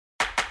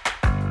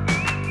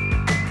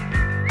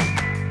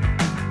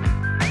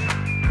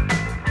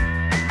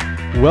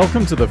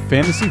Welcome to the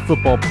Fantasy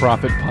Football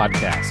Profit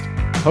Podcast,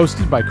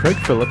 hosted by Craig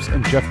Phillips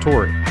and Jeff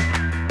Torrey.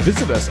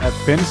 Visit us at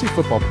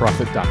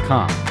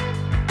fantasyfootballprofit.com.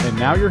 And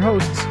now your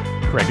hosts,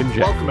 Craig and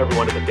Jeff. Welcome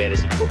everyone to the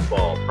Fantasy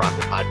Football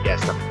Profit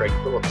Podcast. I'm Craig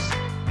Phillips,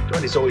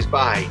 joined as always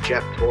by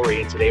Jeff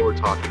Torrey, and today we're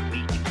talking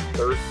week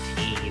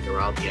 13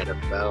 around the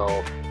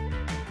NFL.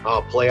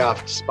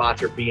 Playoff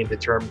spots are being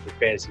determined for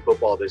fantasy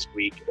football this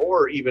week,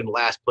 or even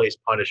last place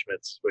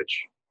punishments,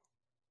 which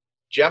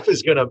Jeff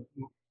is gonna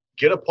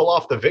pull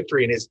off the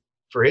victory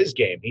for his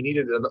game. He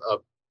needed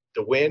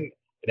to win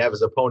and have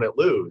his opponent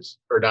lose,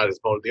 or not his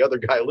opponent, the other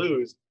guy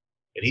lose,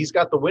 and he's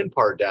got the win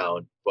part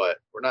down, but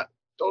we're not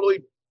totally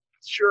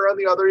sure on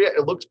the other yet.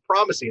 It looks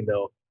promising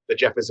though that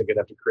Jeff isn't gonna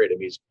have to create a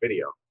music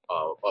video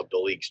of the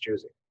league's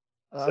choosing.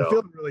 I'm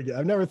feeling really good.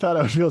 I've never thought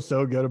I would feel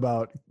so good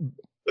about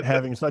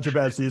having such a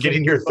bad season.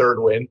 Getting your third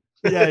win.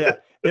 Yeah.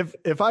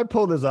 If I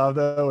pulled this off,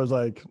 though, it was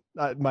like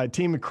my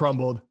team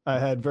crumbled. I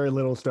had very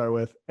little to start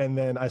with, and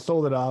then I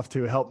sold it off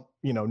to help,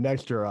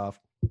 next year off.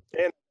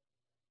 And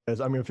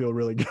I'm going to feel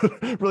really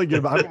good, really good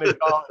about it. I'm going to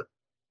call it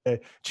a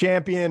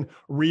champion,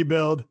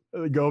 rebuild,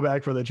 go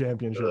back for the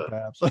championship,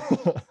 perhaps.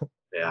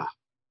 Yeah,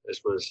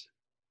 this was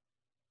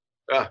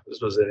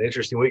an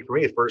interesting week for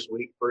me. First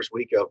week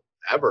of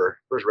ever,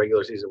 first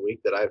regular season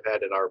week that I've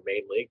had in our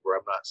main league where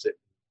I'm not sitting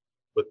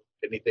with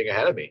anything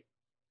ahead of me.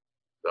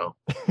 So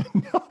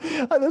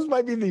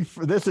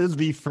this is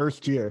the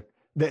first year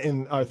that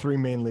in our three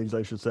main leagues,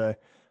 I should say,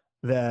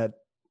 that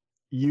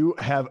you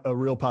have a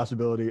real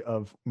possibility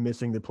of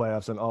missing the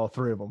playoffs in all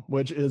three of them,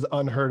 which is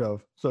unheard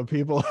of. So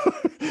people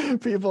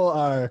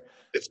are.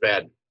 It's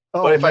bad.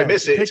 But if I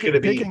miss it, it's going to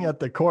be picking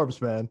at the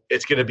corpse, man.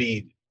 It's going to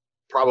be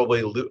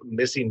probably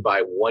missing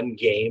by one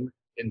game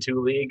in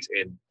two leagues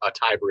and a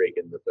tie break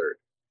in the third.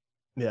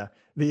 Yeah.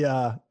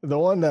 The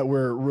one that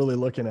we're really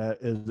looking at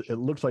is it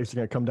looks like it's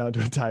going to come down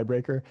to a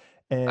tiebreaker,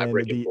 and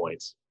the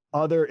points.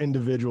 Other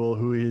individual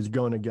who he's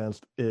going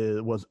against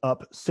was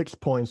up 6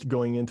 points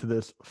going into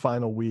this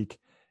final week,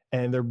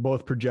 and they're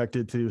both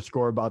projected to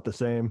score about the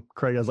same.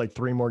 Craig has like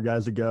three more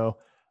guys to go,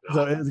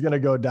 so it's going to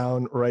go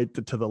down right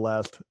to the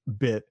last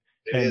bit.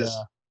 It is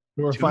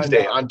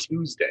on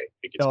Tuesday.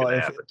 It's going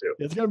to happen too.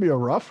 It's going to be a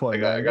rough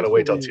one. I got to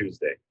wait till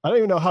Tuesday. I don't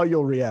even know how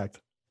you'll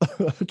react.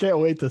 I can't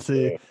wait to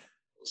see. Yeah.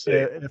 We'll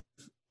see.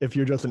 If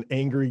you're just an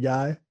angry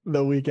guy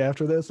the week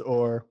after this,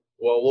 or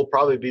we'll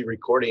probably be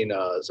recording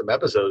an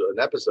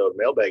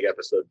mailbag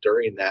episode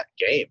during that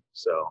game.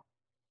 So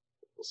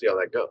we'll see how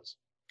that goes.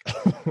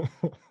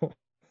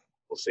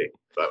 We'll see.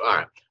 But all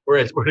right,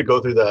 we're gonna go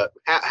through the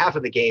half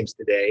of the games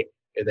today,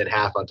 and then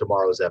half on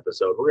tomorrow's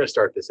episode. We're gonna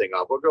start this thing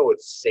off. We'll go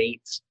with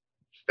Saints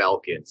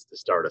Falcons to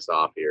start us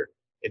off here.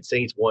 And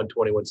Saints won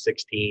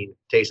 21-16.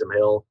 Taysom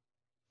Hill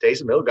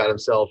got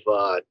himself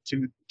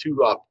two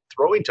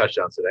throwing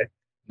touchdowns today.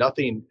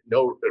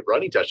 No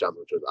running touchdowns,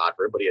 which was odd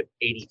for him, but he had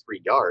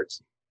 83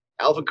 yards.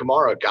 Alvin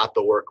Kamara got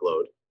the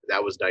workload.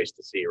 That was nice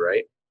to see,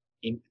 right?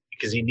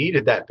 Because he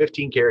needed that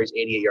 15 carries,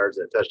 88 yards,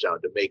 and a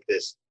touchdown to make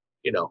this,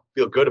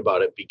 feel good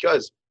about it,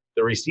 because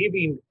the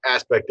receiving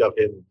aspect of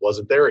him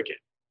wasn't there again.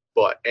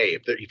 But hey,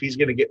 if he's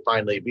going to get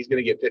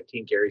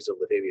 15 carries to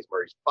Latavius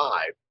Murray's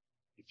 5,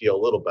 you feel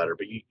a little better.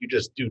 But you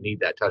just do need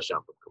that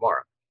touchdown from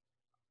Kamara.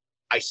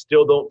 I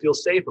still don't feel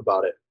safe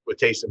about it with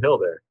Taysom Hill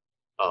there.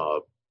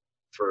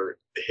 For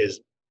his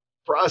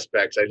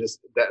prospects,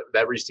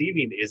 that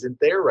receiving isn't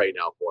there right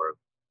now for him,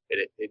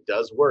 and it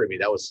does worry me.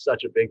 That was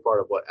such a big part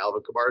of what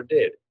Alvin Kamara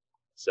did.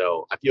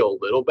 So I feel a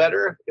little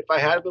better if I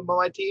had him on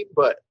my team,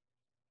 but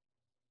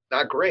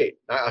not great.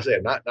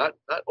 I'm not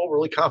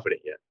overly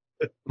confident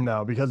yet.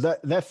 No, because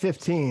that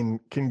 15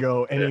 can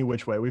go any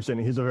which way. We've seen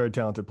he's a very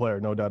talented player,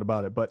 no doubt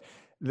about it. But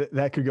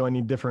that could go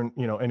any different,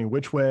 any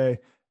which way.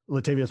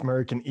 Latavius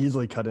Murray can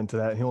easily cut into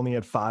that. He only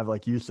had 5,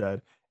 like you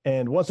said.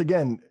 And once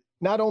again,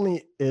 not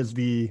only is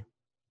the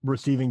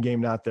receiving game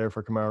not there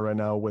for Kamara right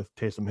now with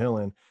Taysom Hill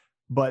in,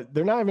 but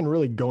they're not even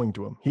really going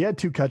to him. He had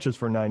 2 catches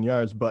for 9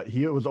 yards, but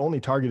he was only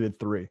targeted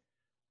 3.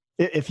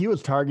 If he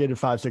was targeted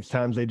 5-6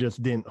 times, they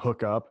just didn't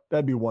hook up,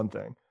 that'd be one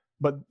thing.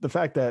 But the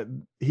fact that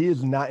he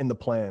is not in the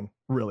plan,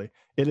 really,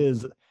 it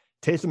is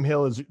Taysom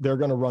Hill they're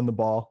going to run the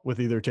ball with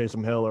either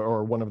Taysom Hill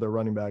or one of their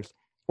running backs,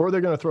 or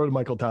they're going to throw to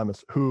Michael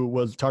Thomas, who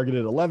was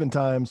targeted 11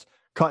 times,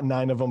 caught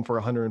 9 of them for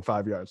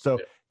 105 yards. So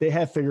they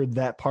have figured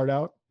that part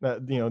out.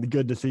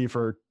 Good to see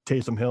for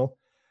Taysom Hill.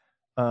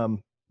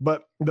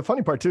 But the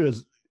funny part too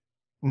is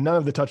none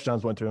of the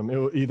touchdowns went to him. It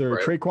was either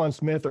Traquan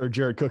Smith or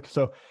Jared Cook.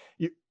 So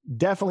you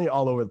definitely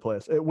all over the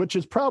place, which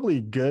is probably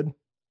good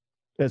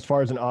as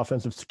far as an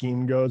offensive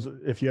scheme goes.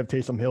 If you have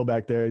Taysom Hill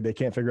back there, they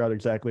can't figure out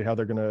exactly how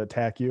they're going to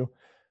attack you,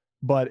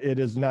 but it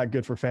is not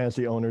good for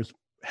fantasy owners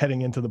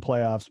heading into the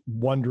playoffs,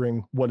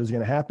 wondering what is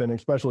going to happen,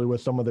 especially with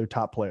some of their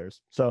top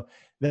players. So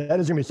that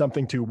is going to be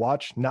something to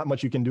watch. Not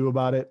much you can do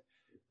about it.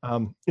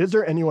 Is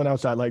there anyone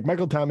outside, like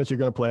Michael Thomas, you're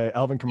going to play,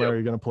 Alvin Kamara,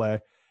 you're going to play,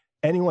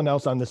 anyone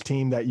else on this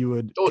team that you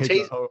would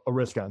take a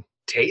risk on?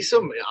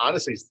 Taysom,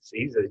 honestly,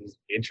 he's an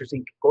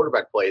interesting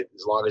quarterback play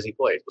as long as he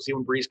plays. We'll see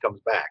when Breeze comes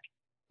back.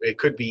 It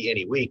could be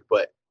any week,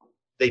 but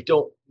they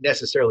don't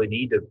necessarily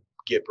need to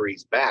get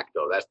Breeze back,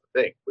 though. That's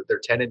the thing. With their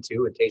 10-2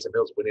 and Taysom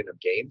Hill's winning them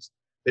games,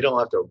 they don't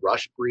have to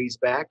rush Breeze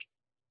back.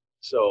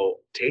 So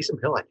Taysom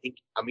Hill, I think,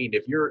 I mean,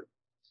 if you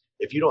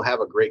don't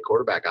have a great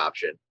quarterback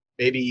option,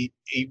 maybe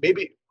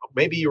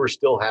you were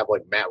still have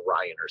like Matt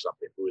Ryan or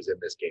something who is in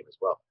this game as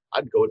well.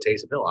 I'd go with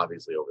Taysom Hill,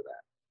 obviously, over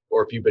that.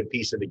 Or if you've been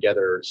piecing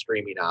together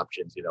streaming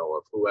options,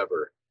 of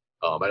whoever.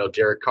 I know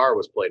Derek Carr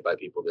was played by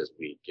people this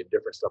week and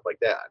different stuff like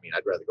that. I mean,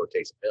 I'd rather go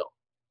Taysom Hill.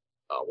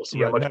 We'll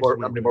see how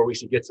many more weeks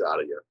he gets out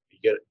of you.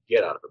 You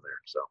get out of him there.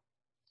 So,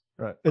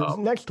 right.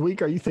 Next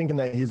week, are you thinking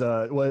that he's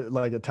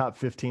like a top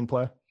 15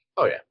 player?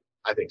 Oh yeah,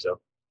 I think so.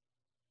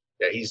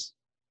 Yeah,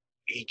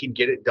 he can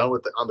get it done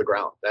on the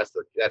ground. That's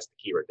the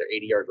key right there.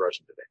 80 yards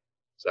rushing today.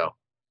 So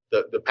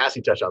the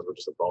passing touchdowns were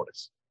just a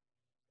bonus,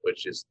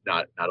 which is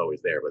not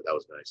always there, but that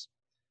was nice.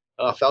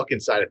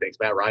 Falcons side of things,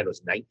 Matt Ryan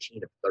was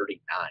 19 of 39.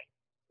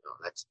 Oh,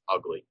 that's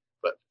ugly,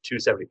 but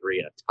 273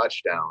 and a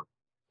touchdown.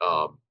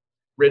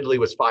 Ridley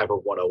was 5 of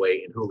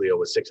 108 and Julio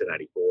was 6 of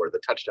 94. The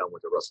touchdown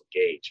went to Russell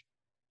Gage.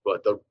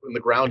 But in the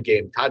ground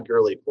game, Todd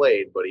Gurley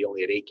played, but he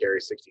only had 8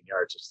 carries, 16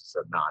 yards, just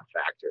as a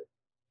non-factor.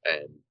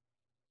 And,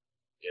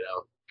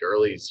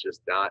 Gurley's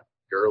just not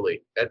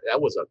Gurley.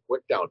 That was a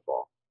quick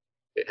downfall.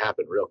 It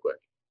happened real quick.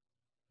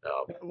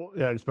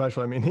 Yeah,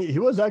 especially. I mean, he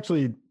was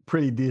actually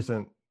pretty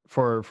decent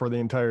for the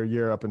entire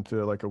year up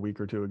until like a week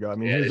or two ago. I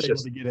mean, he was able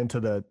to get into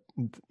the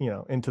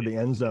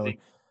end zone.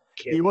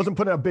 He wasn't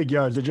putting up big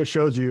yards. It just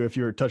shows you if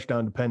you're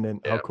touchdown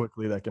dependent, how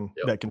quickly that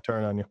can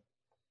turn on you.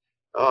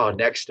 Oh,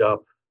 next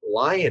up,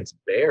 Lions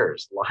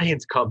Bears.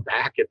 Lions come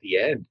back at the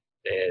end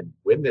and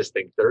win this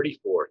thing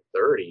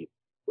 34-30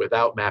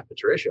 without Matt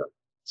Patricia.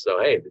 So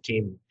hey, the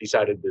team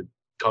decided to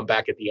come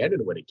back at the end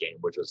and win a game,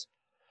 which was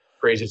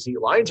crazy to see.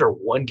 Lions are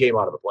one game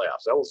out of the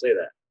playoffs. I will say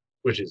that,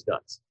 which is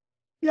nuts.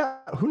 Yeah,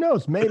 who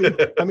knows? Maybe.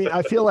 I mean,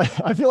 I feel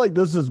like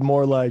this is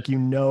more like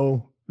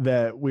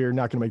that we're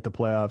not going to make the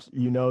playoffs.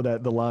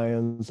 That the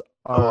Lions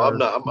are.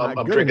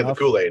 I'm drinking the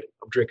Kool-Aid.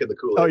 I'm drinking the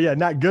Kool-Aid. Oh yeah,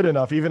 not good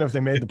enough. Even if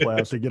they made the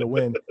playoffs to get a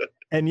win,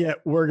 and yet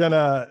we're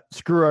gonna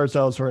screw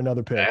ourselves for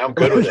another pick. Yeah, I'm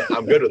good with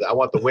it. I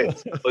want the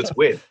wins. Let's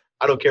win.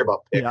 I don't care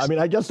about picks. Yeah, I mean,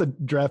 I guess the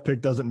draft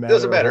pick doesn't matter. It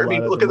doesn't matter. I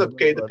mean, look at the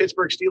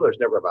Pittsburgh Steelers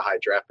never have a high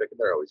draft pick, and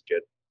they're always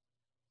good.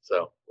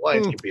 So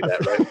Lions can be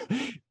that,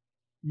 right?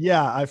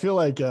 Yeah, I feel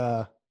like.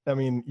 I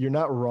mean, you're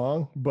not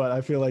wrong, but I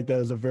feel like that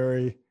is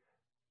an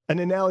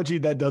analogy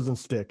that doesn't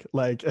stick,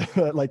 like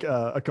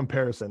a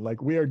comparison.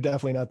 Like we are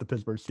definitely not the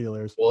Pittsburgh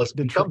Steelers. Well, let's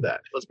become that.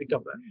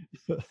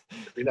 It'd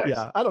be nice.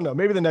 Yeah, I don't know.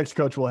 Maybe the next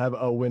coach will have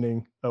a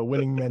winning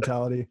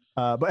mentality.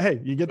 But hey,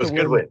 you get the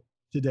win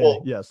today.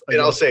 Well, yes, and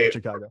I'll say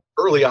Chicago.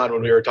 Early on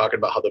when we were talking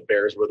about how the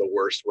Bears were the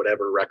worst,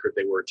 whatever record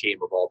they were, team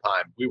of all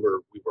time, we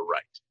were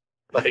right.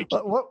 Like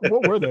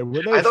what were they?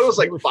 I thought it was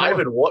like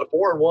 5-1,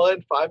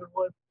 4-1, 5-1.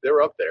 They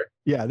were up there.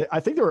 Yeah, I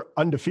think they were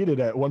undefeated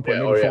at one point,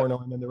 maybe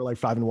 4-0, and then they were like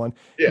 5-1.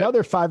 Yeah. Now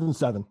they're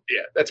 5-7.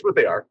 Yeah, that's what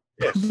they are.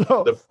 Yeah.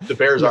 So, the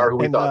Bears are who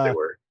we thought they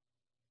were.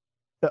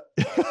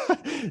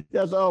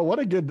 Yes. Oh, what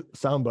a good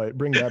soundbite.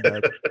 Bring that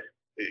back.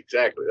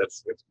 Exactly.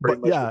 That's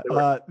pretty much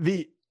what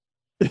they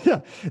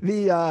were.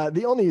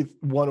 The only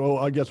one. Well,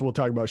 I guess we'll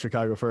talk about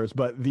Chicago first.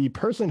 But the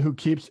person who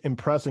keeps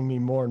impressing me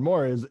more and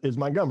more is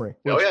Montgomery,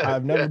 which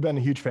I've never been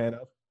a huge fan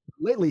of.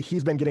 Lately,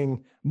 he's been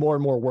getting more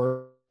and more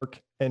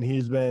work, and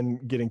he's been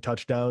getting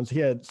touchdowns. He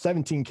had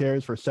 17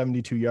 carries for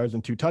 72 yards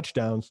and 2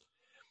 touchdowns.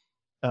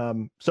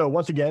 So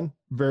once again,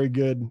 very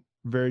good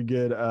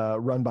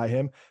run by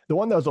him. The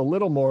one that was a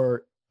little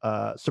more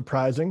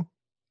surprising,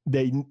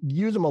 they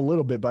use him a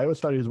little bit, but I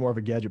always thought he was more of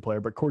a gadget player.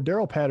 But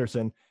Cordero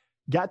Patterson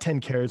got 10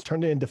 carries,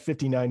 turned it into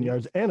 59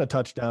 yards and a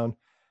touchdown.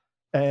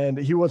 And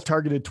he was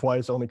targeted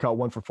twice, only caught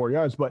 1 for 4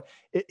 yards. But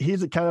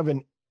he's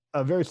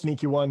a very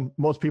sneaky one.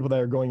 Most people that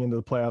are going into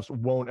the playoffs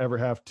won't ever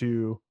have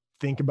to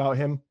think about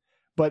him.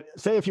 But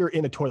say if you're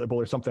in a toilet bowl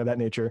or something of that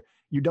nature,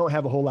 you don't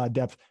have a whole lot of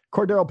depth.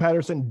 Cordero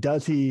Patterson,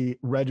 does he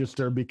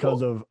register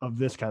because of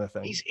this kind of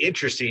thing? He's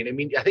interesting. I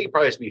mean, I think it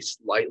probably has to be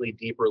slightly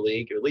deeper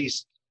league, at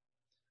least,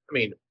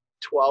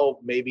 12,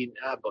 maybe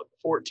not, but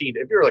 14.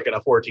 If you're like in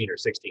a 14 or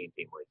 16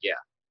 team league, yeah.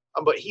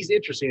 But he's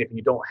interesting if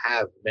you don't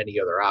have many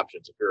other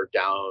options. If you're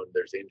down,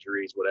 there's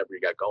injuries, whatever you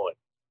got going.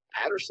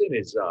 Patterson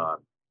is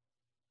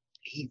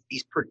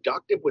he's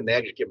productive when they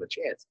actually give him a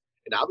chance.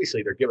 And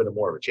obviously they're giving him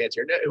more of a chance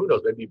here. Who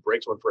knows, maybe he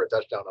breaks one for a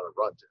touchdown on a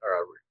run or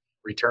a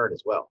return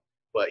as well.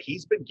 But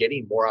he's been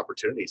getting more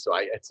opportunities. So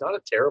it's not a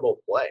terrible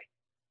play.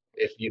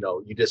 If you're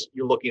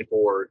looking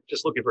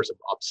for some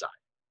upside.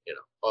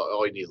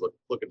 All you need is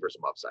looking for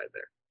some upside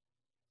there.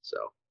 So,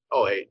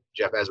 hey,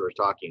 Jeff, as we're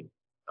talking,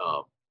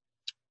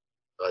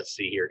 let's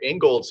see here.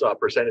 Ingold's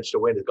percentage to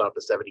win has gone up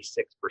to 76%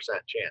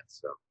 chance.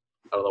 So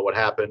I don't know what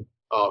happened.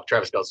 Oh,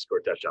 Travis Kelce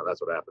scored a touchdown.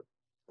 That's what happened.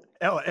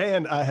 Oh,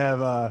 and I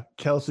have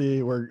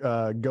Kelsey.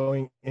 We're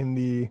going in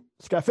the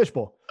Scott Fish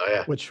Bowl,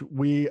 which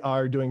we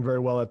are doing very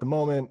well at the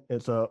moment.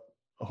 It's a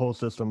whole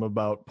system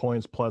about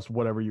points plus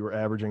whatever you were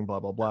averaging, blah,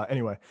 blah, blah.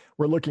 Anyway,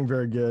 we're looking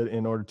very good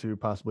in order to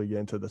possibly get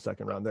into the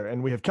second round there.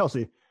 And we have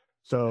Kelsey.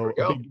 So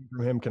a big game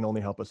from him can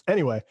only help us.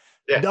 Anyway.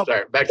 Yeah,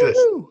 sorry. Back to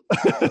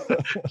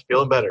this.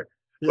 Feeling better.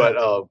 Yeah.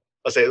 But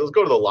let's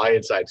go to the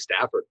Lions side.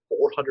 Stafford,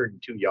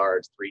 402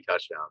 yards, 3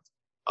 touchdowns.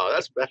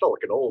 That felt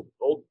like an old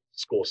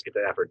school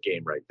Stafford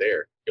game right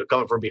there.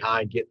 Coming from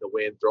behind, getting the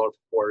win, throwing for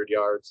 400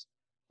 yards,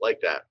 like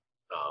that.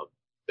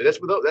 This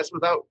is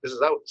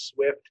without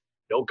Swift,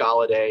 no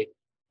Galladay,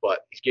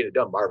 but he's getting it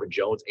done. Marvin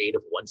Jones, 8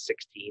 of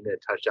 116 and a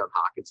touchdown.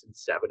 Hawkinson,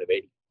 7 of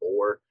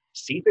 84.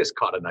 Cephas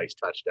caught a nice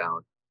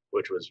touchdown,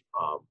 which was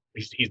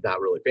he's not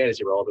really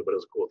fantasy relevant, but it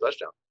was a cool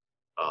touchdown.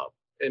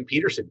 And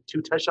Peterson,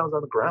 2 touchdowns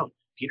on the ground.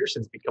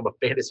 Peterson's become a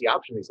fantasy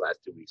option these last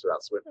 2 weeks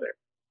without Swift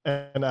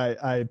there. And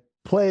I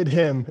played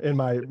him in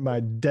my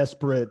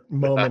desperate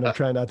moment of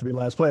trying not to be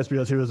last place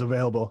because he was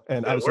available.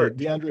 And I would say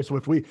DeAndre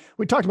Swift, we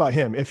talked about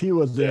him. If he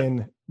was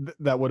in,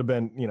 that would have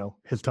been,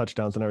 his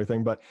touchdowns and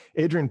everything. But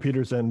Adrian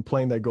Peterson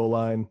playing that goal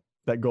line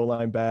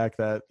back,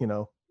 that,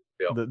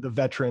 the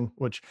veteran,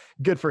 which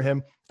good for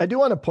him. I do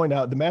want to point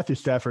out the Matthew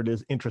Stafford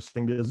is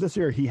interesting because this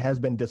year he has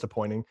been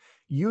disappointing.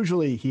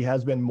 Usually he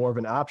has been more of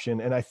an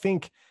option. And I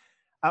think,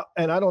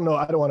 and I don't know,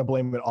 I don't want to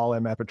blame it all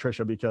on Matt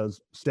Patricia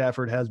because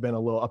Stafford has been a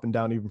little up and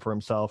down even for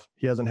himself.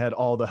 He hasn't had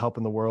all the help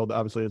in the world.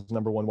 Obviously, his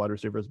number 1 wide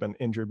receiver has been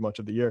injured much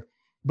of the year.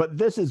 But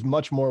this is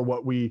much more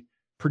what we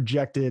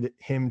projected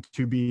him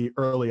to be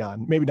early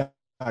on. Maybe not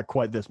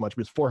quite this much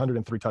because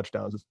 403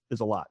 touchdowns is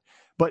a lot.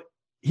 But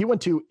he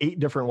went to 8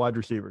 different wide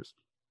receivers.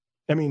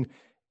 I mean,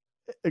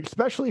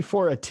 especially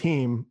for a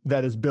team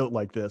that is built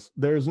like this,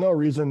 there's no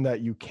reason that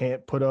you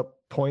can't put up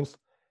points.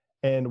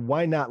 And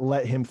why not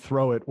let him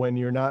throw it when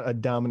you're not a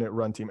dominant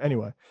run team?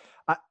 Anyway,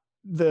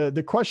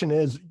 the question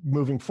is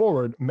moving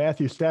forward,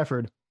 Matthew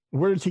Stafford,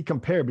 where does he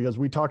compare? Because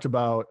we talked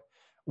about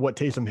what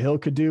Taysom Hill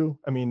could do.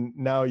 I mean,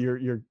 now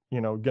you're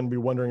going to be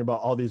wondering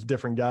about all these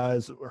different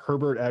guys.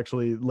 Herbert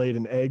actually laid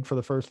an egg for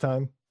the first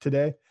time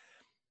today.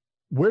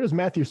 Where does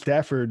Matthew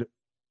Stafford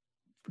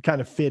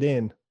kind of fit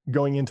in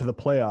going into the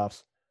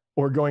playoffs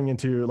or going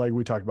into, like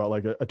we talked about,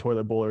 like a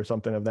toilet bowl or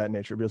something of that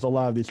nature? Because a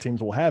lot of these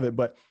teams will have it,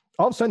 but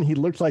all of a sudden he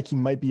looks like he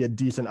might be a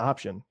decent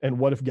option. And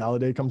what if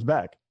Galladay comes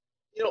back?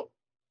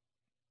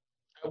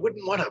 I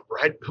wouldn't want to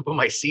put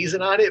my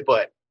season on it,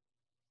 but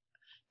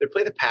they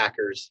play the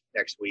Packers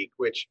next week,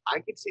 which I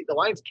can see the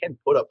Lions can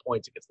put up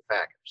points against the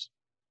Packers.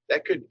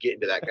 That could get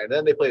into that kind. And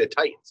then they play the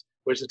Titans,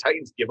 which the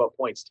Titans give up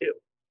points too.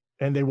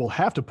 And they will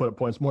have to put up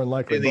points more than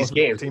likely in these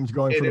games. Teams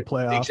going for the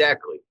playoffs.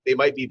 Exactly. They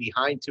might be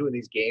behind 2 in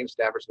these games.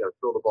 Stafford's got to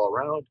throw the ball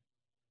around.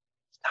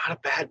 It's not a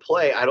bad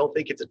play. I don't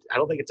think it's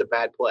a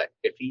bad play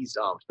if he's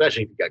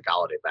especially if you got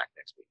Galladay back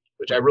next week,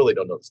 which I really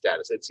don't know the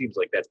status. It seems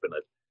like that's been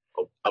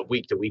a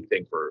week to week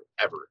thing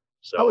forever.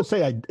 So I would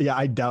say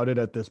I doubt it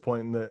at this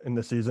point in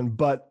the season,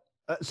 but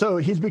so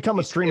he's become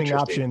a streaming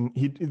option.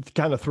 He's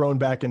kind of thrown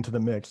back into the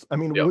mix. I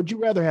mean, would you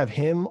rather have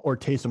him or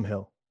Taysom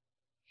Hill?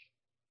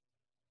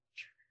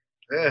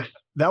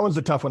 That one's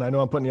a tough one. I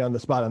know I'm putting you on the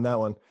spot on that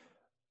one.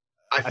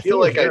 I feel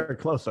like very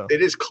close. Though.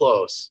 It is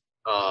close.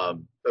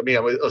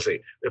 Let's see.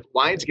 If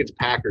Lions against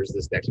Packers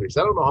this next week,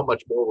 so I don't know how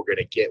much more we're going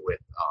to get with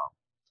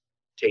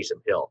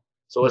Taysom Hill.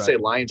 So let's say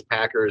Lions,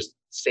 Packers,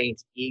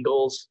 Saints,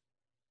 Eagles.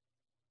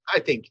 I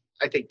think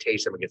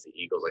Taysom against the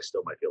Eagles, I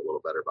still might feel a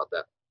little better about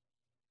that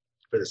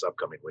for this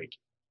upcoming week.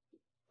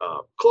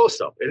 Close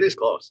though. It is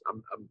close.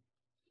 I'm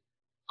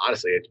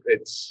honestly,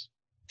 it's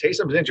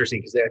Taysom's interesting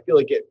because I feel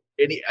like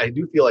I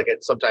do feel like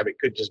at some time it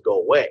could just go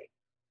away,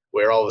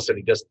 where all of a sudden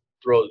he just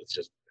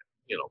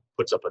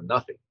puts up a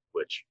nothing,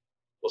 which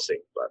we'll see.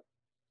 But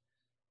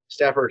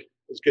Stafford,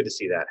 it's good to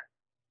see that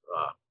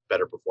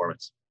better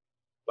performance.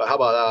 But how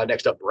about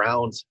next up,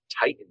 Browns,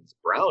 Titans.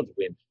 Browns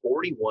win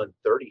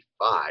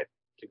 41-35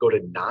 to go to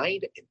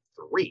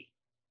 9-3,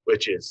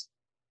 which is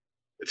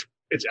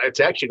it's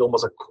actually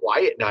almost a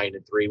quiet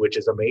 9-3, which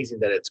is amazing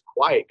that it's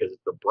quiet because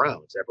it's the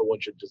Browns. Everyone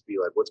should just be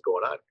like, what's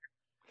going on here?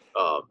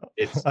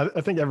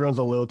 I think everyone's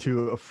a little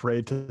too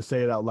afraid to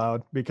say it out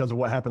loud because of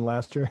what happened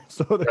last year.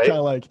 So they're kind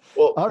of like,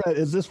 well, all right,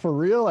 is this for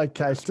real?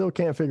 I still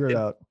can't figure it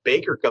out.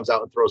 Baker comes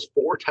out and throws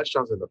 4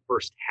 touchdowns in the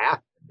first half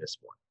in this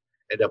one.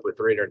 End up with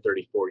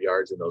 334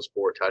 yards in those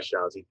 4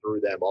 touchdowns. He threw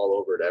them all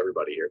over to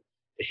everybody here.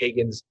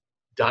 Higgins,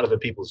 Donovan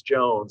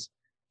Peoples-Jones,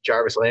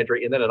 Jarvis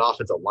Landry, and then an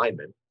offensive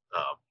lineman,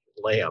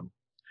 Lamb.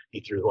 He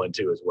threw one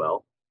too as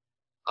well.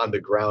 On the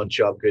ground,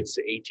 Chubb gets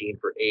to 18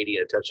 for 80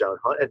 and a touchdown.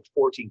 Hunt had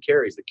 14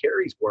 carries. The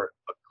carries weren't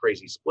a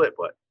crazy split,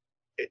 but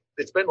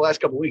it's been the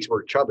last couple of weeks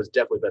where Chubb has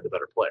definitely been the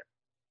better player.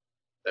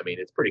 I mean,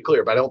 it's pretty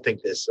clear, but I don't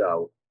think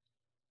the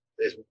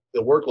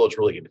workload's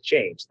really going to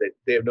change.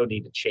 They have no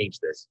need to change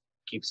this.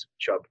 Keeps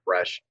Chubb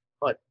fresh.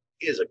 Hunt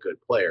is a good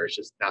player. It's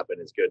just not been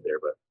as good there,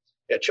 but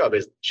yeah,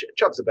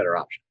 Chubb's a better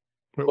option.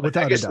 But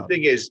I guess the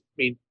thing is,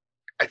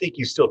 I think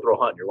you still throw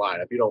Hunt in your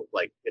lineup. You don't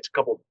it's a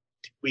couple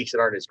weeks that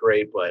aren't as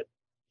great, but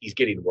he's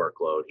getting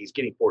workload. He's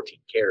getting 14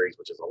 carries,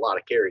 which is a lot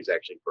of carries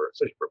actually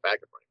especially for a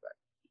backup running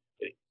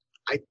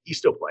back. You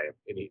still play him,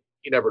 and you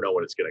never know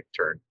when it's going to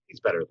turn. He's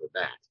better than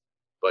that.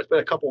 But it's been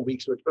a couple of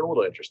weeks, so it's been a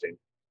little interesting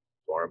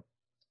for him.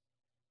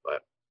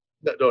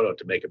 But no note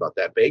to make about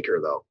that.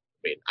 Baker, though,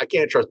 I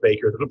can't trust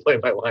Baker to play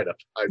in my lineup.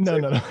 No.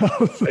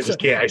 I just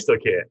can't. I still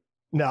can't.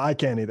 No, I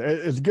can't either.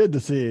 It's good to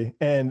see,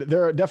 and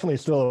they're definitely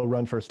still a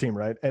run first team,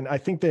 right? And I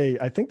think they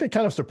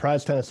kind of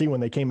surprised Tennessee when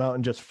they came out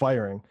and just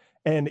firing,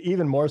 and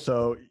even more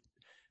so,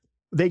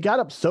 they got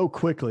up so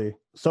quickly,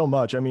 so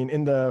much. I mean,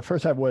 in the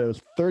first half, it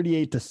was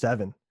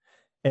 38-7,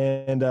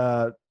 and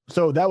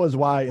so that was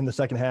why in the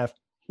second half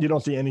you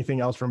don't see anything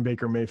else from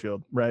Baker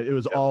Mayfield, right? It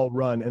was all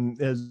run, and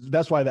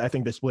that's why I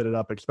think they split it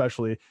up,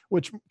 especially,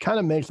 which kind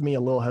of makes me a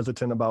little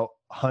hesitant about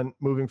Hunt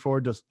moving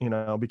forward, just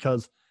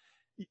because.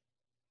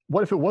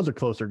 What if it was a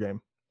closer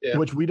game,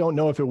 which we don't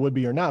know if it would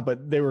be or not,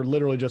 but they were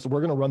literally just, we're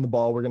going to run the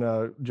ball. We're going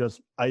to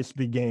just ice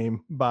the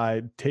game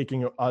by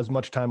taking as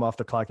much time off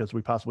the clock as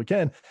we possibly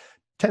can.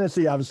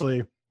 Tennessee,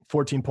 obviously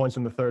 14 points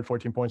in the third,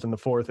 14 points in the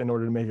fourth in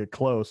order to make it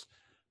close,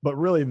 but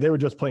really they were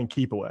just playing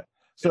keep away.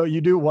 So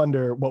you do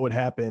wonder what would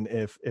happen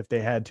if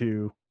they had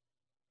to,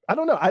 I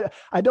don't know.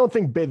 I don't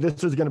think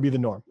this is going to be the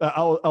norm.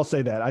 I'll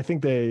say that. I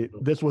think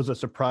this was a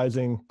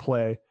surprising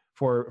play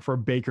for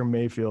Baker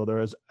Mayfield, or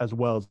as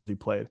well as he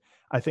played.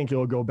 I think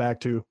it'll go back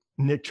to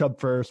Nick Chubb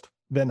first,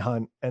 then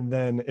Hunt, and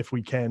then if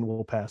we can,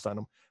 we'll pass on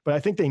him. But I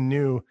think they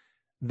knew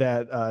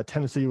that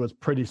Tennessee was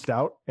pretty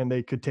stout and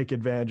they could take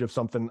advantage of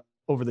something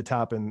over the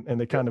top, and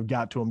they kind of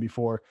got to him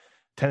before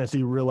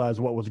Tennessee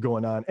realized what was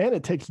going on. And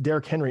it takes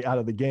Derrick Henry out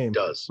of the game. It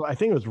does. So I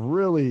think it was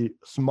really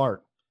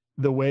smart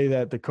the way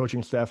that the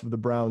coaching staff of the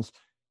Browns,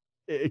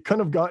 it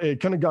couldn't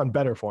have gone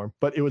better for him,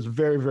 but it was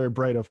very, very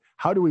bright of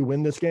how do we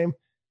win this game?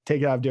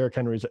 Take it out of Derrick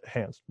Henry's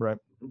hands, right?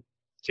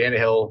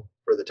 Tannehill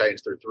for the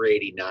Titans threw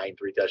 389,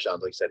 3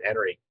 touchdowns. Like I said,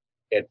 Henry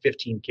had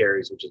 15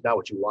 carries, which is not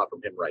what you want from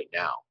him right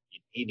now.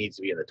 He needs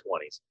to be in the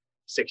 20s,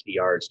 60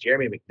 yards.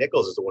 Jeremy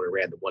McNichols is the one who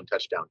ran the 1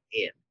 touchdown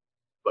in.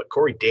 But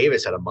Corey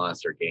Davis had a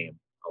monster game,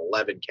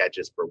 11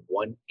 catches for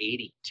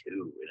 182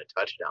 in a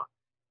touchdown.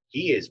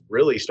 He is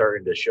really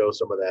starting to show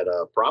some of that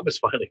promise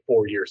finally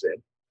 4 years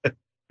in.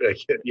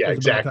 Yeah,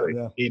 exactly.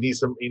 Time, yeah. He needs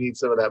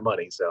some of that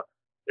money. So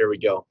there we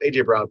go.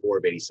 A.J. Brown, 4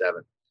 of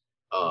 87.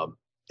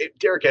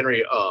 Derrick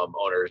Henry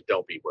owners,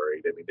 don't be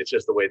worried. I mean, it's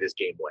just the way this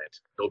game went.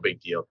 No big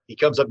deal. He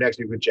comes up next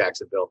week with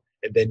Jacksonville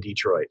and then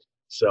Detroit.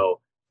 So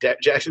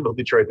Jacksonville,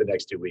 Detroit the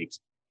next 2 weeks.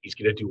 He's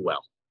going to do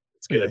well.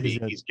 He's going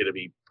to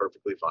be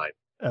perfectly fine.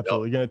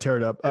 Absolutely, going to tear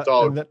it up. That's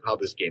all how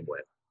this game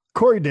went.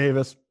 Corey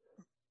Davis,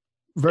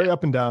 very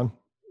up and down.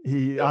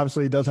 He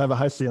obviously does have a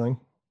high ceiling,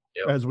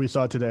 as we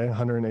saw today.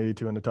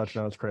 182 in the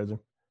touchdown. It's crazy.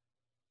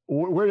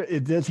 Where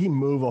does he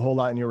move a whole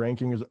lot in your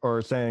rankings,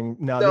 or saying,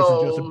 no, this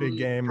is just a big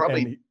game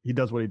and he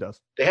does what he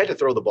does? They had to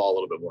throw the ball a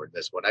little bit more in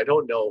this one. I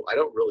don't know. I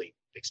don't really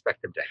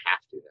expect them to have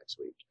to next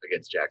week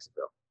against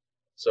Jacksonville.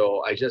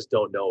 So I just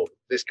don't know.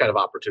 This kind of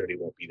opportunity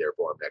won't be there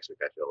for him next week,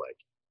 I feel like.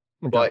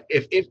 Okay. But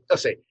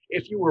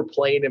if you were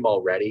playing him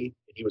already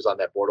and he was on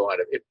that borderline,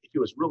 if he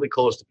was really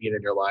close to being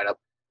in your lineup,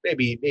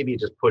 maybe it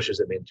just pushes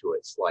him into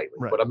it slightly.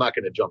 Right. But I'm not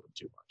going to jump him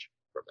too much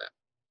from that.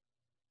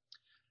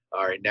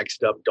 All right,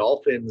 next up,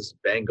 Dolphins,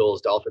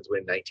 Bengals. Dolphins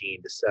win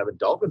 19-7.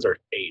 Dolphins are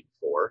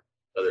 8-4.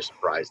 Another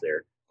surprise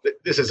there.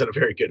 This isn't a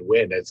very good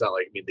win. It's not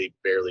like, they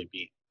barely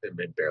beat them,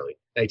 barely.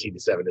 19-7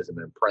 isn't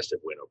an impressive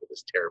win over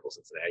this terrible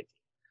Cincinnati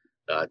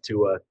team.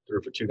 Tua threw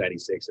for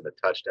 296 and a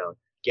touchdown.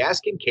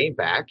 Gaskin came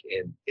back,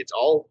 and it's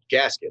all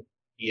Gaskin.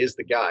 He is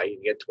the guy.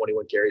 He had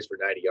 21 carries for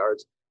 90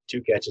 yards,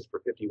 2 catches for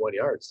 51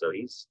 yards. So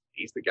he's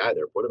the guy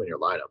there. Put him in your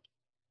lineup.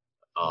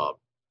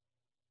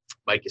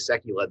 Mike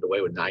Gesicki led the way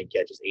with 9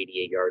 catches,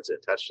 88 yards, and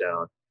a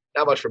touchdown.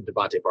 Not much from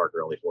Devontae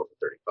Parker, only 4 for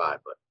 35.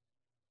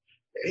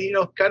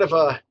 But, kind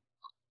of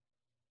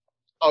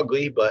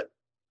ugly, but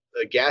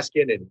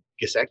Gaskin and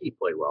Gesicki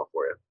played well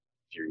for you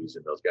if you're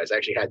using those guys. I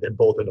actually had them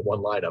both into one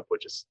lineup,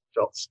 which is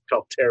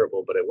felt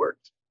terrible, but it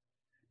worked.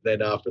 Then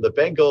for the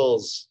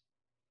Bengals,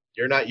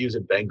 you're not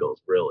using Bengals,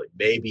 really.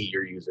 Maybe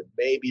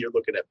you're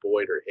looking at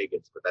Boyd or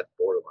Higgins, but that's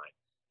borderline.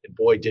 And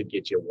Boyd did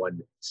get you 1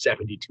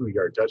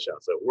 72-yard touchdown,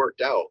 so it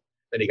worked out.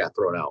 Then he got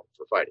thrown out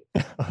for fighting.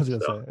 I was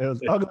going to say, it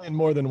was ugly in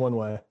more than one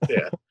way.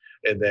 Yeah.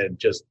 And then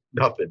just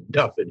nothing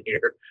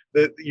here.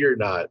 You're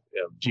not,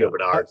 Gio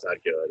Bernard's not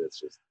good. It's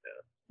just,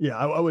 Yeah,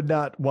 I would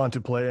not want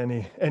to play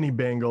any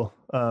Bengal.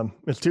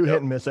 It's too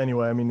hit and miss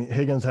anyway. I mean,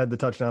 Higgins had the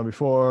touchdown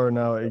before.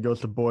 Now it goes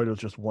to Boyd. It was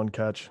just 1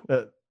 catch.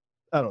 I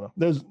don't know.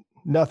 There's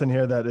nothing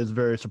here that is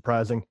very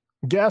surprising.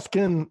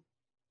 Gaskin,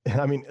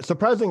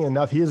 surprising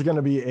enough, he is going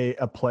to be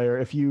a player.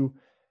 If you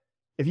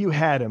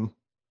had him,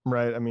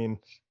 right?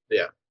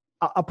 Yeah.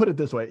 I'll put it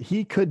this way.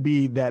 He could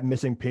be that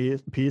missing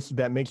piece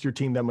that makes your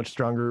team that much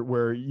stronger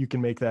where you can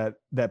make that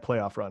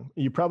playoff run.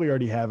 You probably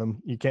already have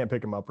him. You can't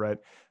pick him up, right?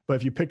 But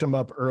if you picked him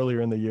up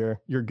earlier in the year,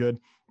 you're good.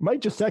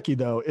 Mike Gesicki,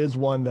 though, is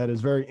one that is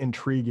very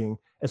intriguing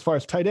as far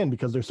as tight end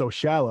because they're so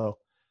shallow.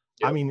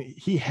 Yep.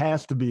 He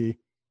has to be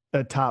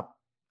a top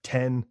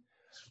 10.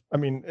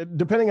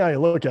 Depending on how you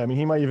look at him,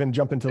 he might even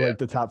jump into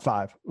the top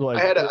 5.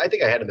 I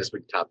think I had him this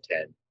week top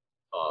 10.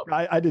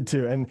 I did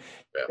too. And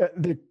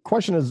the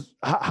question is,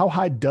 how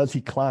high does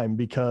he climb?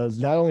 Because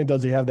not only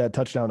does he have that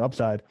touchdown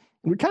upside,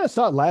 we kind of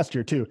saw it last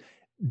year too.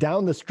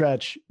 Down the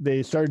stretch,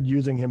 they started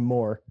using him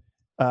more.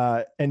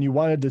 And you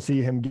wanted to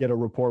see him get a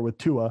rapport with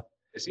Tua.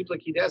 It seems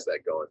like he has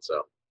that going.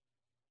 So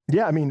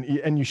Yeah, I mean,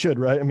 and you should,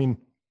 right? I mean,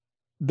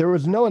 there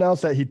was no one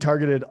else that he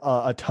targeted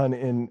a ton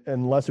in,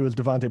 unless it was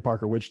Devontae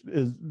Parker,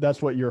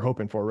 that's what you're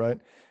hoping for, right?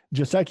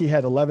 Gesicki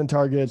had 11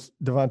 targets,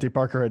 Devontae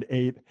Parker had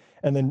 8,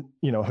 and then,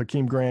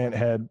 Hakeem Grant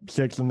had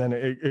 6, and then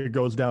it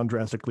goes down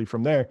drastically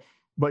from there.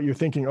 But you're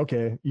thinking,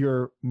 okay,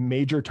 your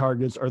major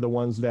targets are the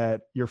ones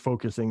that you're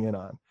focusing in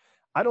on.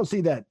 I don't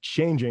see that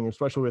changing,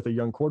 especially with a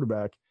young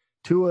quarterback.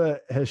 Tua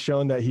has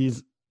shown that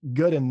he's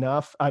good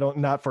enough.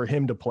 Not for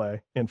him to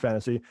play in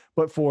fantasy,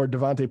 but for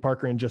Devontae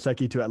Parker and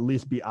Gesicki to at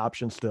least be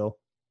options still.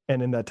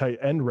 And in that tight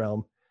end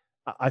realm,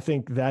 I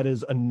think that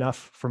is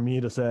enough for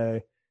me to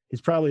say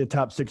he's probably a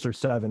top 6 or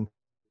 7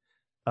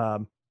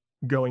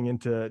 going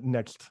into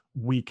next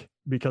week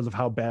because of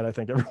how bad I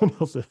think everyone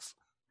else is.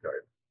 Right.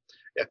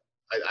 Yeah,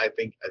 I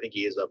think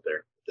he is up there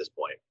at this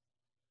point.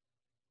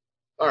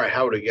 All right,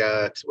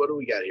 what do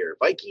we got here?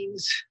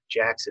 Vikings,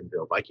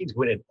 Jacksonville. Vikings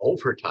win in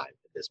overtime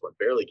in this one.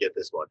 Barely get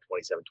this one,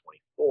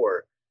 27-24.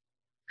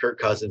 Kirk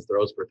Cousins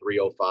throws for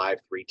 305,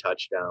 3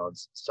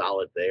 touchdowns.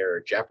 Solid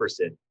there.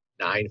 Jefferson,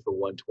 9 for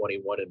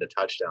 121 and a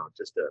touchdown.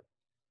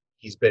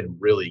 He's been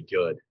really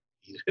good.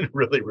 He's been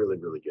really, really,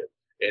 really good.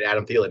 And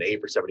Adam Thielen,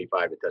 8 for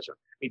 75 and a touchdown.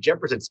 I mean,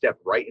 Jefferson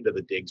stepped right into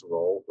the Diggs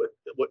role with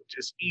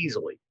just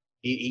easily.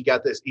 He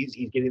got this. He's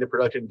getting the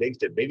production Diggs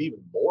did, maybe even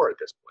more at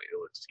this point.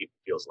 It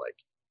feels like.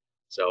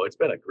 So it's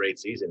been a great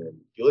season. And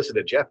if you listen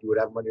to Jeff, you would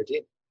have him on your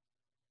team.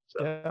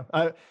 So.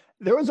 Yeah,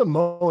 there was a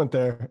moment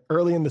there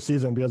early in the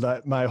season because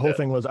my whole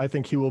thing was I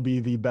think he will be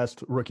the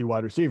best rookie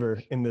wide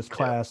receiver in this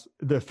class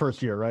the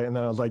first year, right? And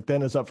then I was like,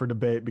 then it's up for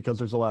debate because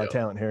there's a lot of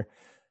talent here.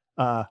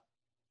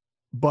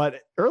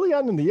 But early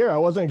on in the year, I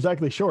wasn't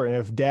exactly sure. And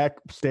if Dak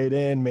stayed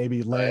in,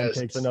 maybe Lamb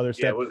takes another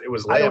step. Yeah, it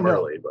was Lamb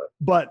early,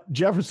 but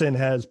Jefferson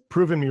has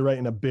proven me right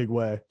in a big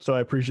way. So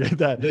I appreciate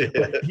that.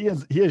 But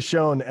he has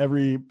shown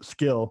every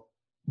skill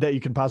that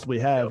you can possibly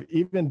have,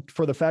 even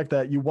for the fact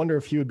that you wonder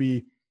if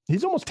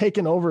he's almost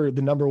taken over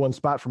the number 1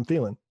 spot from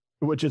Thielen,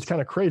 which is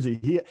kind of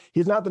crazy.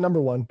 He's not the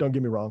number 1, don't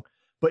get me wrong,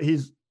 but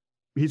he's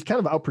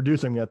kind of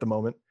outproducing me at the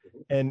moment.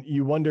 And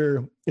you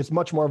wonder, it's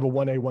much more of a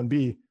 1A,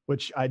 1B,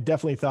 which I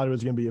definitely thought it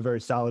was going to be a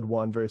very solid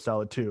 1, very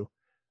solid 2.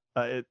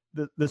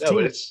 This team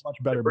is much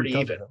better. Pretty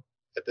even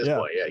at this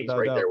point. Yeah, he's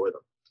right there with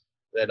him.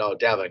 Then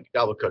Dalvin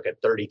Cook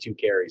had 32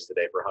 carries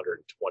today for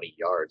 120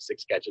 yards,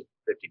 6 catches,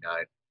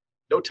 59.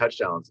 No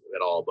touchdowns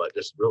at all, but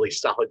just really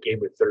solid game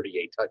with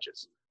 38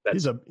 touches.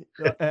 He's an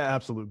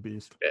absolute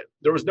beast.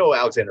 There was no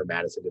Alexander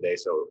Madison today,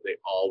 so they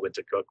all went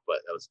to Cook, but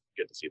that was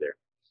good to see there.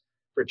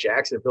 For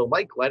Jacksonville,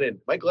 Mike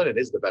Glennon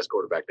is the best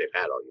quarterback they've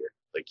had all year.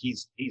 Like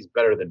he's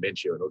better than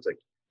Minshew, and it looks like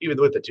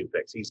even with the 2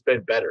 picks, he's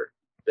been better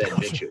than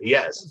Minshew.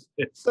 Yes.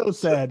 It's so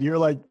sad. You're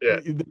like,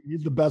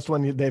 he's the best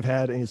one they've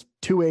had, and he's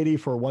 280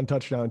 for 1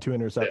 touchdown, 2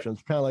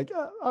 interceptions. Kind of like,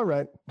 all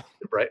right.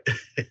 Right.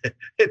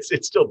 It's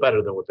still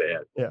better than what they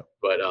had. Yeah.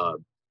 But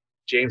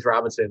James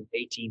Robinson,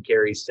 18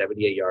 carries,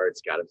 78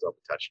 yards, got himself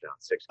a touchdown,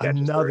 6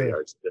 catches, 30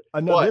 yards.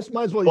 This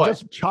might as well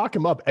just chalk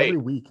him up every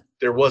week.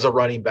 There was a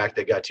running back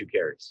that got 2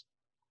 carries.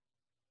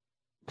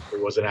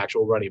 There was an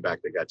actual running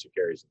back that got 2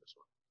 carries in this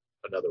one.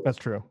 Another one. That's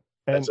true.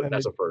 That's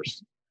a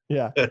first.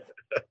 Yeah.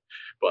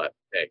 But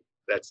hey,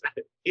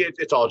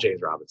 it's all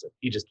James Robinson.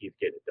 He just keeps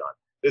getting it done.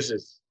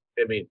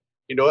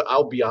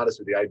 I'll be honest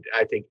with you.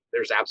 I think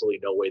there's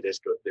absolutely no way this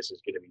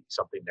is going to be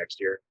something next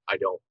year.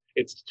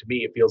 To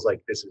me, it feels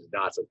like this is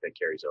not something that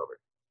carries over.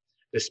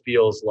 This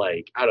feels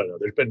like, I don't know,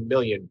 there's been a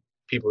million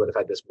people that have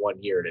had this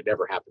 1 year and it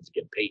never happens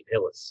again. Peyton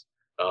Hillis,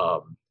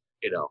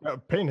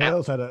 Peyton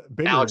Hillis had a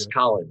big Alex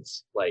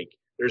Collins. Like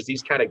there's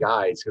these kind of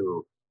guys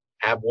who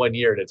have 1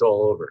 year and it's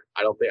all over.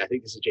 I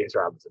think this is James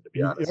Robinson, to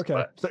be honest.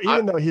 Okay. So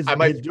even though he's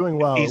doing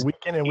well week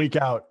in and week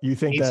out, you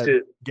think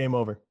game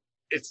over?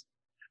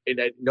 And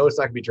I know it's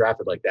not gonna be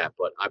drafted like that,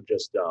 but I'm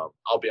just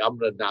I'm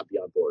gonna not be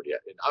on board yet,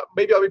 and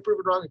maybe I'll be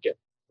proven wrong again.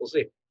 We'll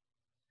see.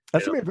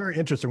 That's gonna be a very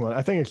interesting one.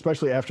 I think,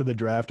 especially after the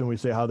draft, and we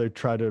see how they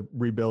try to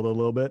rebuild a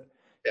little bit.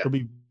 Yeah. It'll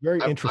be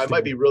very interesting. I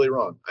might be really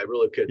wrong. I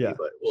really could be,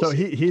 but we'll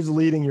see. He's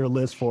leading your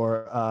list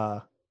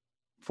for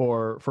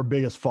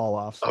biggest fall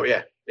offs. Oh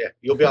yeah.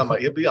 He'll be on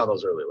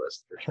those early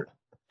lists for sure.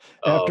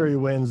 After he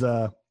wins,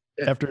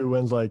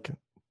 like,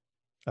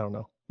 I don't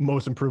know,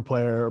 most improved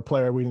player or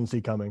player we didn't see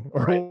coming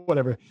or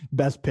whatever,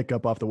 best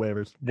pickup off the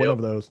waivers, one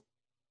of those.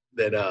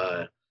 Then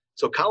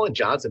so Colin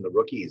Johnson, the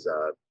rookies,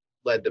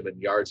 led them in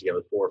yards again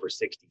with 4 for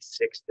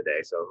 66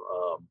 today.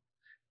 So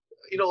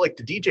like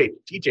the DJ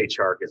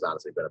Chark has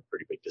honestly been a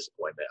pretty big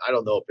disappointment. I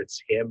don't know if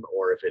it's him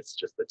or if it's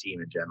just the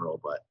team in general,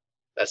 but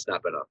that's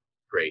not been a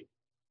great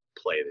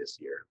play this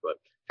year. But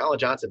Colin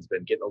Johnson's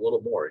been getting a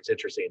little more. It's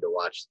interesting to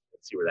watch and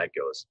see where that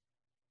goes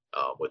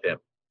with him.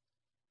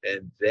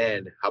 And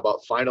then how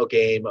about final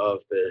game of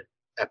the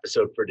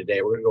episode for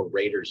today? We're going to go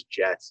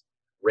Raiders-Jets.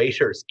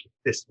 Raiders get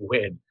this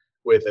win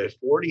with a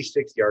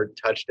 46-yard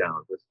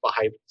touchdown with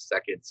 5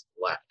 seconds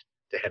left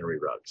to Henry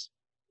Ruggs.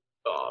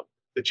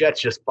 The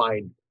Jets just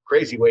find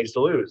crazy ways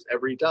to lose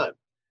every time.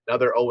 Now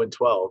they're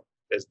 0-12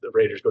 as the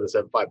Raiders go to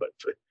 7-5, but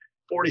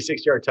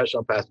 46-yard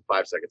touchdown pass with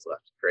 5 seconds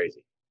left.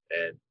 Crazy.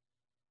 And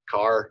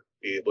Carr,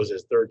 It was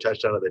his third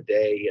touchdown of the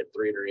day. He had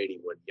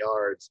 381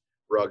 yards.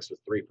 Ruggs with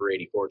 3 for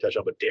 84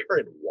 touchdown. But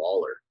Darren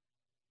Waller,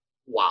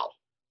 wow,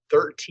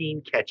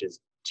 13 catches,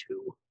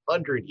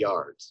 200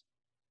 yards,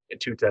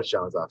 and 2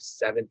 touchdowns off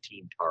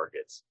 17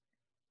 targets.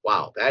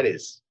 Wow,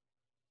 that's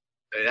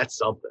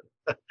something.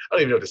 I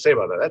don't even know what to say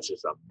about that. That's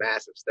just a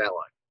massive stat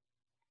line.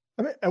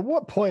 I mean, at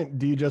what point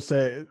do you just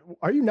say,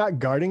 are you not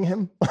guarding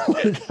him?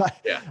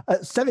 Yeah.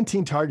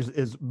 17 targets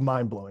is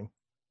mind-blowing.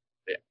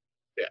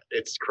 Yeah,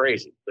 it's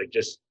crazy. They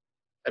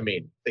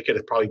could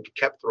have probably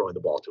kept throwing the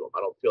ball to him.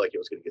 I don't feel like it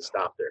was going to get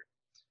stopped there.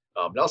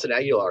 Nelson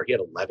Aguilar, he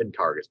had 11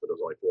 targets, but it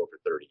was only 4 for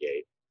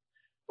 38.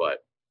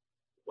 But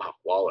wow,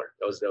 Waller,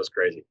 that was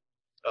crazy.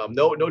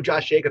 No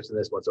Josh Jacobs in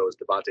this one, so it was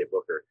Devontae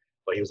Booker,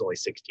 but he was only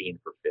 16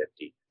 for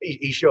 50.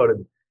 He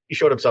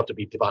showed himself to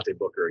be Devontae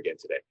Booker again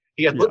today.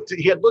 He had looked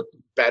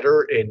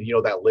better in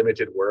that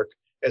limited work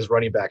as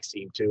running backs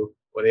seem to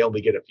when they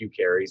only get a few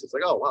carries. It's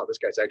like, oh wow, this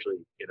guy's actually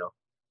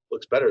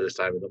looks better this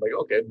time. And I'm like,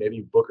 okay,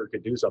 maybe Booker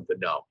could do something.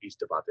 No, he's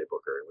Devontae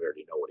Booker, and we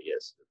already know what he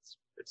is.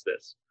 It's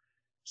this.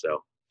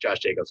 So Josh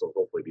Jacobs will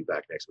hopefully be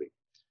back next week.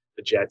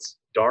 The Jets,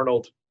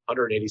 Darnold,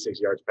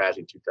 186 yards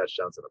passing, 2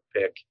 touchdowns and a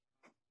pick.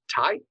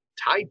 Ty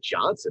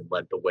Johnson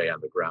led the way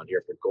on the ground here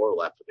after Gore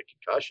left with a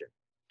concussion.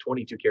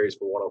 22 carries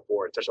for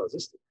 104 and touchdowns.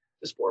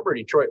 This former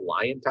Detroit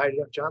Lion, Ty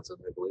Johnson,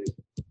 I believe.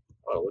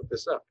 I'll look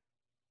this up.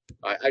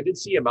 I did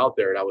see him out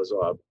there, and I was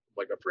I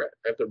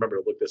have to remember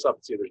to look this up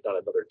and see if there's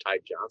not another Ty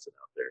Johnson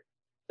out there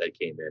that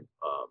came in.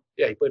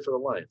 He played for the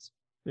Lions.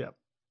 Yeah.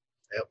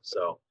 Yep.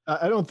 So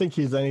I don't think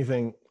he's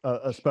anything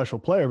a special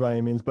player by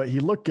any means, but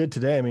he looked good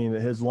today. I mean,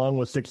 his long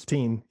was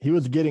 16. He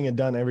was getting it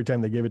done every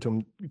time they gave it to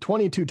him.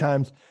 22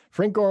 times.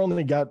 Frank Gore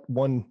only got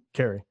 1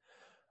 carry.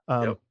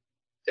 Yep.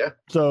 Yeah.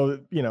 So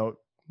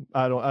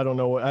I don't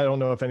know. I don't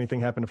know if anything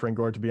happened to Frank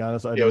Gore, to be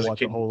honest. I didn't watch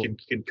the whole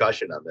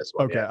concussion on this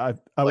one. Okay. Yeah.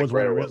 I was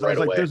wondering. I was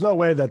like, there's no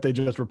way that they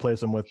just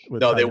replace him with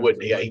no, they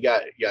wouldn't. Yeah, he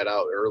got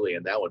out early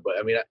in that one. But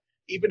I mean,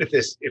 even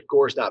if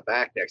Gore's not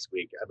back next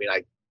week, I mean,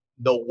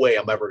 no way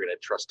I'm ever going to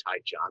trust Ty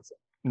Johnson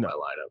in my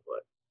lineup.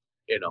 But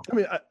I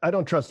mean, I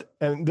don't trust,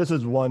 and this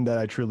is one that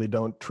I truly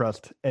don't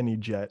trust any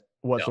Jet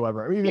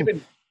whatsoever. No. I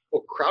mean,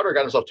 Crowder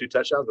got himself 2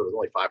 touchdowns, but it was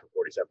only 5 for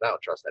 47. I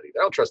don't trust that either.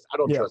 I don't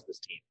trust this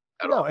team.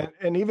 No,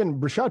 and even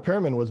Rashad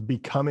Perriman was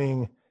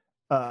becoming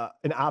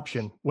an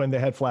option when they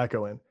had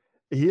Flacco in.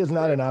 He is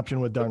not an option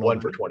with Darnold.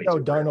 1 for 22.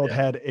 Darnold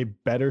had a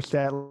better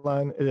stat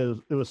line.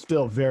 It was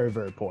still very,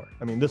 very poor.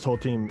 I mean, this whole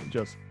team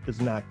just is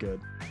not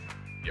good.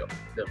 Yep.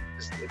 No,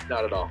 it's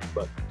not at all.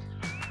 But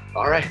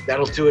all right,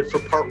 that'll do it for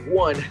part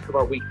 1 of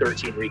our Week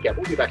 13 recap.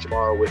 We'll be back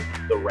tomorrow with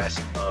the rest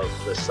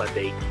of the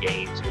Sunday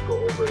games. We'll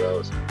go over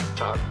those.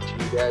 Talk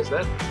to you guys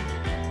then.